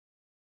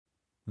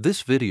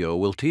This video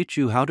will teach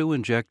you how to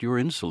inject your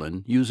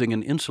insulin using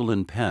an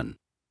insulin pen.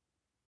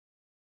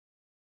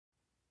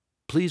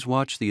 Please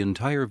watch the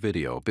entire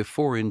video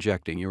before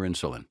injecting your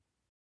insulin.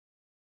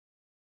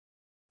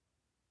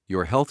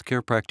 Your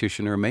healthcare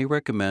practitioner may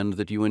recommend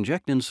that you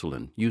inject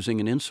insulin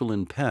using an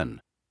insulin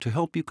pen to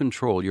help you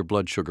control your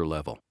blood sugar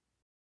level.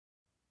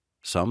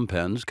 Some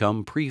pens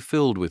come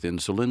pre-filled with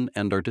insulin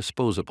and are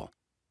disposable.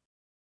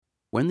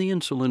 When the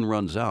insulin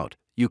runs out,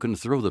 you can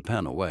throw the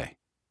pen away.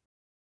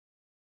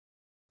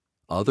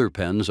 Other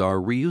pens are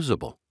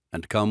reusable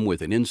and come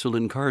with an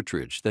insulin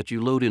cartridge that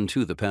you load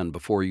into the pen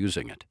before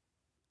using it.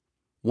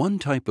 One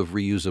type of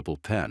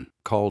reusable pen,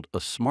 called a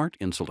smart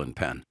insulin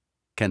pen,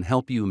 can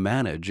help you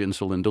manage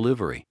insulin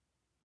delivery.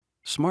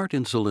 Smart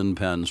insulin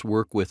pens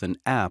work with an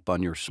app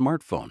on your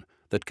smartphone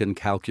that can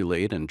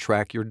calculate and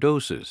track your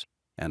doses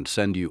and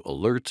send you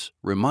alerts,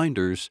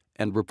 reminders,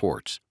 and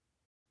reports.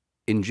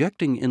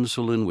 Injecting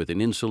insulin with an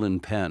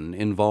insulin pen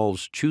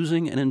involves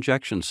choosing an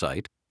injection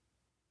site,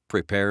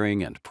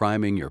 preparing and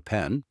priming your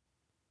pen,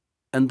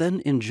 and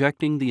then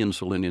injecting the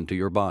insulin into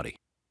your body.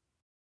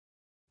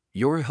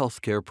 Your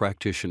healthcare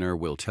practitioner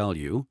will tell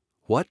you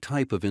what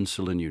type of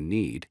insulin you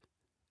need,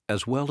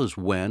 as well as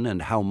when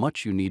and how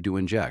much you need to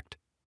inject.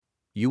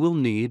 You will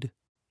need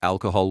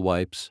alcohol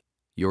wipes,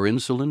 your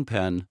insulin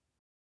pen,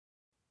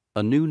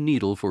 a new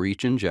needle for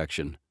each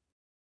injection,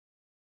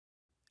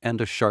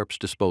 and a sharps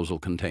disposal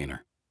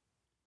container.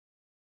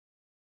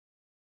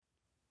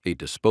 A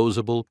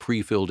disposable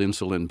prefilled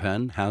insulin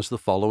pen has the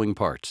following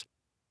parts: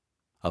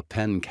 a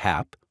pen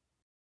cap,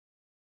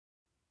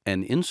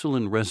 an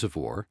insulin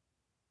reservoir,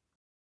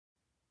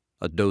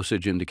 a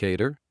dosage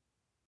indicator,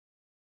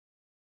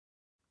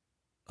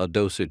 a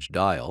dosage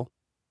dial,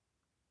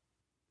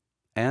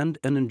 and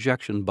an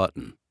injection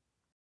button.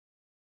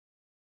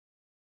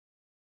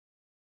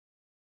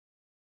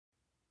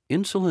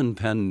 Insulin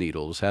pen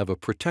needles have a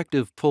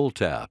protective pull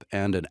tab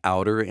and an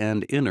outer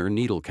and inner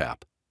needle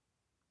cap.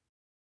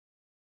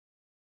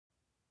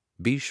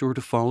 Be sure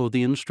to follow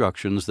the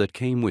instructions that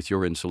came with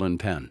your insulin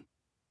pen.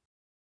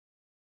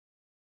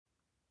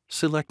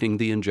 Selecting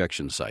the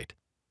injection site.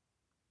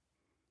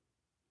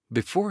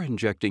 Before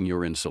injecting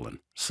your insulin,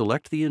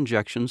 select the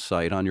injection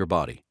site on your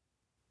body.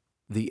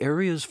 The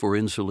areas for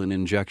insulin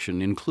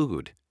injection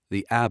include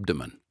the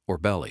abdomen or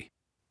belly,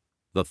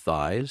 the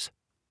thighs,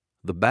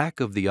 the back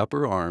of the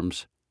upper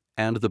arms,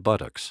 and the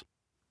buttocks.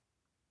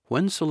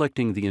 When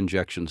selecting the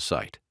injection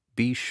site,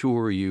 be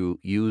sure you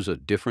use a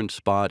different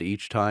spot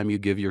each time you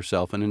give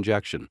yourself an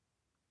injection.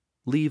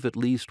 Leave at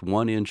least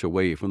 1 inch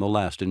away from the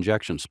last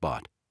injection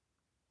spot.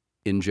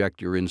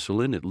 Inject your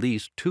insulin at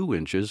least 2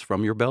 inches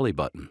from your belly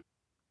button.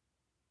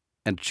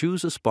 And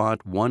choose a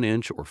spot 1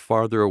 inch or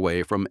farther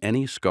away from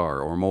any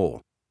scar or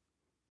mole.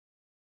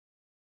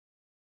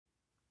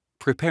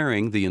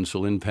 Preparing the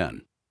insulin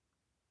pen.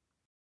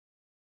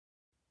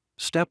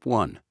 Step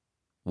 1.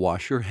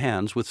 Wash your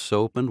hands with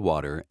soap and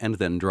water and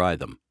then dry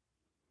them.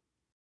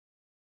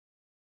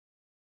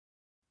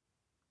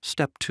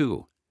 Step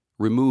 2.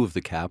 Remove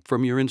the cap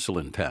from your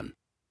insulin pen.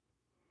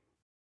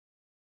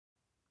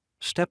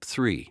 Step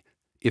 3.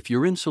 If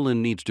your insulin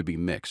needs to be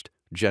mixed,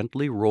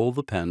 gently roll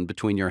the pen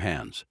between your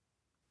hands.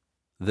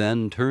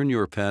 Then turn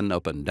your pen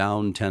up and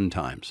down 10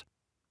 times.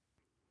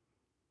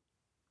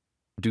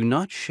 Do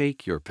not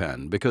shake your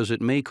pen because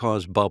it may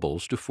cause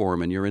bubbles to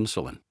form in your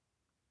insulin.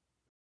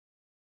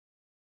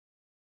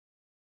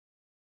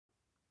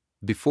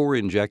 Before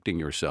injecting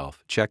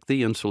yourself, check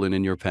the insulin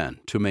in your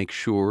pen to make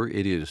sure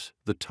it is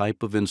the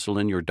type of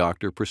insulin your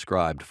doctor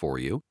prescribed for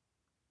you,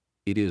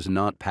 it is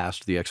not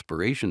past the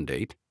expiration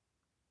date,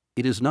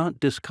 it is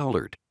not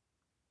discolored,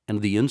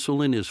 and the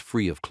insulin is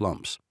free of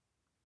clumps.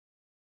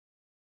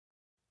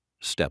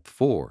 Step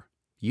 4.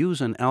 Use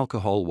an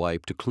alcohol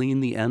wipe to clean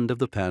the end of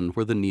the pen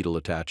where the needle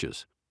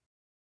attaches.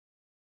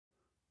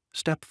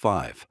 Step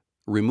 5.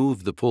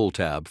 Remove the pull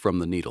tab from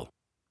the needle.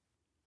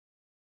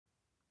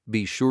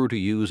 Be sure to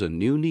use a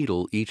new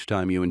needle each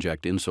time you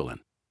inject insulin.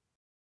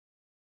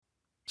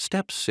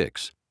 Step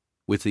 6.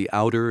 With the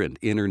outer and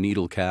inner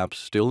needle caps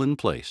still in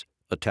place,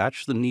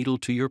 attach the needle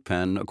to your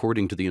pen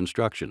according to the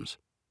instructions.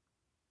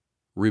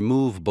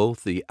 Remove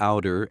both the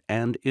outer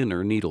and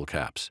inner needle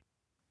caps.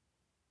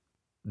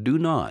 Do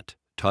not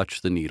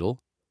touch the needle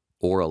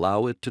or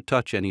allow it to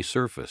touch any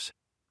surface,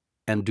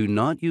 and do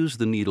not use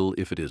the needle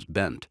if it is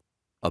bent.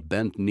 A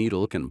bent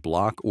needle can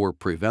block or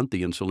prevent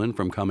the insulin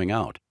from coming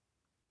out.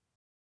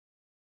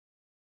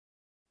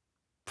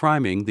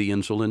 Priming the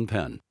insulin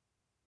pen.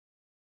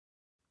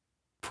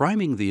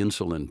 Priming the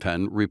insulin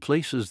pen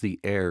replaces the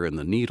air in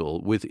the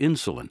needle with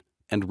insulin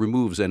and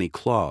removes any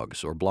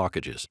clogs or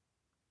blockages.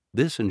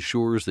 This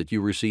ensures that you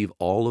receive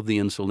all of the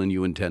insulin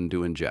you intend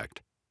to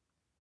inject.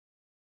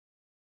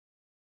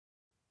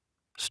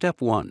 Step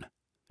 1.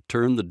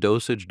 Turn the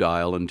dosage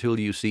dial until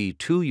you see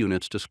 2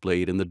 units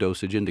displayed in the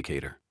dosage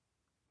indicator.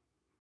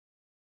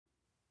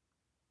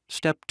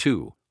 Step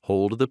 2.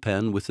 Hold the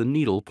pen with the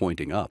needle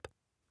pointing up.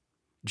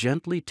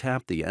 Gently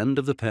tap the end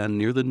of the pen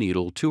near the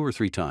needle 2 or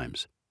 3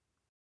 times.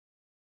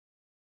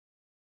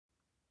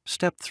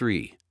 Step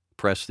 3.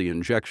 press the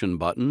injection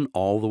button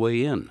all the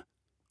way in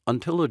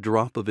until a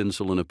drop of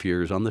insulin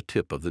appears on the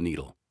tip of the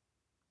needle.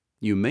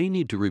 You may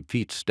need to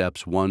repeat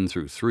steps 1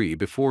 through 3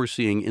 before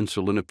seeing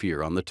insulin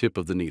appear on the tip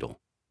of the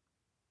needle.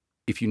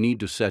 If you need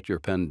to set your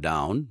pen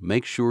down,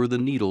 make sure the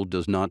needle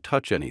does not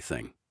touch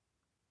anything.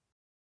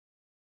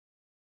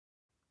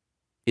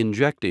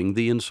 Injecting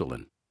the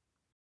insulin.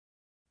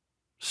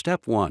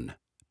 Step 1.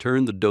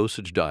 Turn the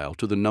dosage dial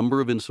to the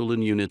number of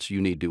insulin units you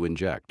need to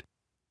inject.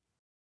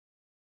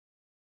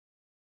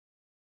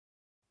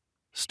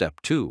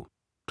 Step 2.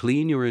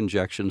 Clean your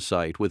injection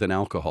site with an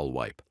alcohol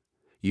wipe.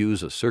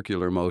 Use a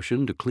circular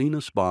motion to clean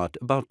a spot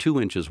about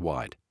 2 inches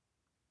wide.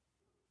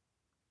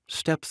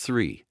 Step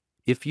 3.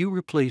 If you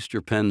replaced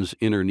your pen's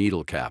inner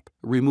needle cap,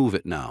 remove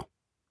it now.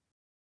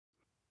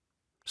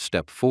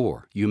 Step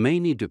 4. You may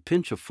need to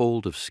pinch a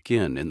fold of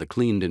skin in the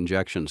cleaned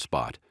injection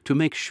spot to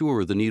make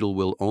sure the needle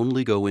will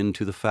only go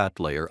into the fat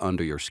layer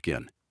under your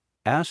skin.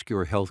 Ask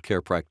your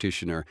healthcare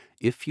practitioner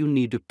if you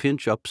need to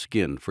pinch up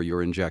skin for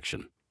your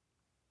injection.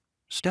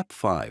 Step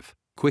 5.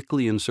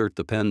 Quickly insert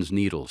the pen's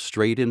needle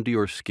straight into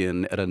your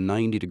skin at a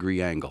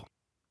 90-degree angle.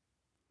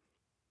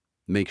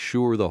 Make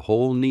sure the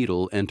whole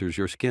needle enters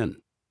your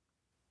skin.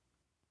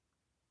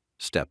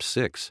 Step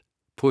 6.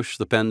 Push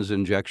the pen's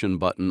injection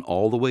button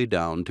all the way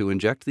down to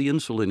inject the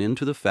insulin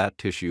into the fat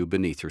tissue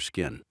beneath your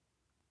skin.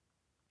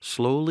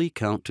 Slowly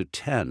count to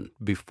 10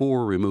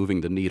 before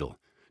removing the needle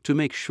to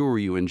make sure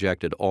you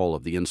injected all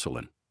of the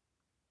insulin.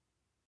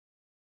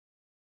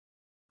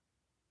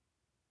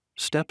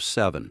 Step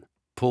 7.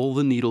 Pull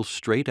the needle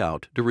straight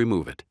out to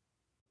remove it.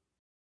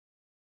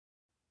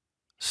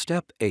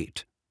 Step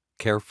 8.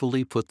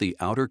 Carefully put the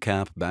outer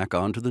cap back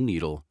onto the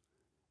needle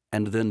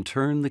and then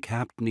turn the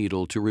capped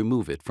needle to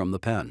remove it from the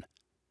pen.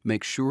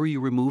 Make sure you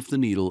remove the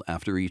needle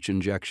after each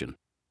injection.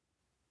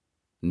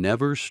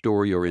 Never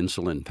store your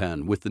insulin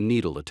pen with the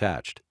needle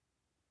attached.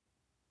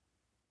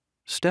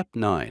 Step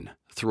 9.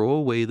 Throw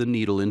away the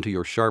needle into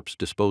your sharps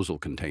disposal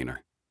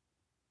container.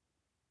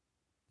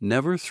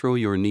 Never throw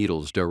your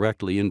needles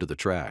directly into the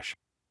trash.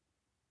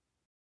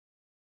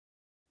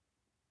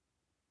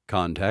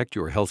 Contact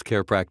your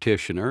healthcare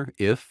practitioner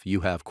if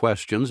you have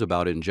questions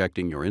about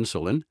injecting your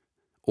insulin,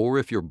 or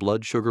if your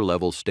blood sugar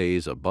level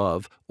stays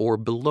above or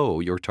below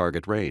your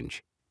target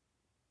range.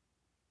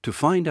 To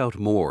find out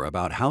more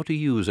about how to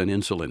use an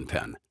insulin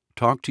pen,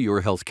 talk to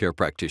your healthcare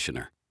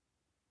practitioner.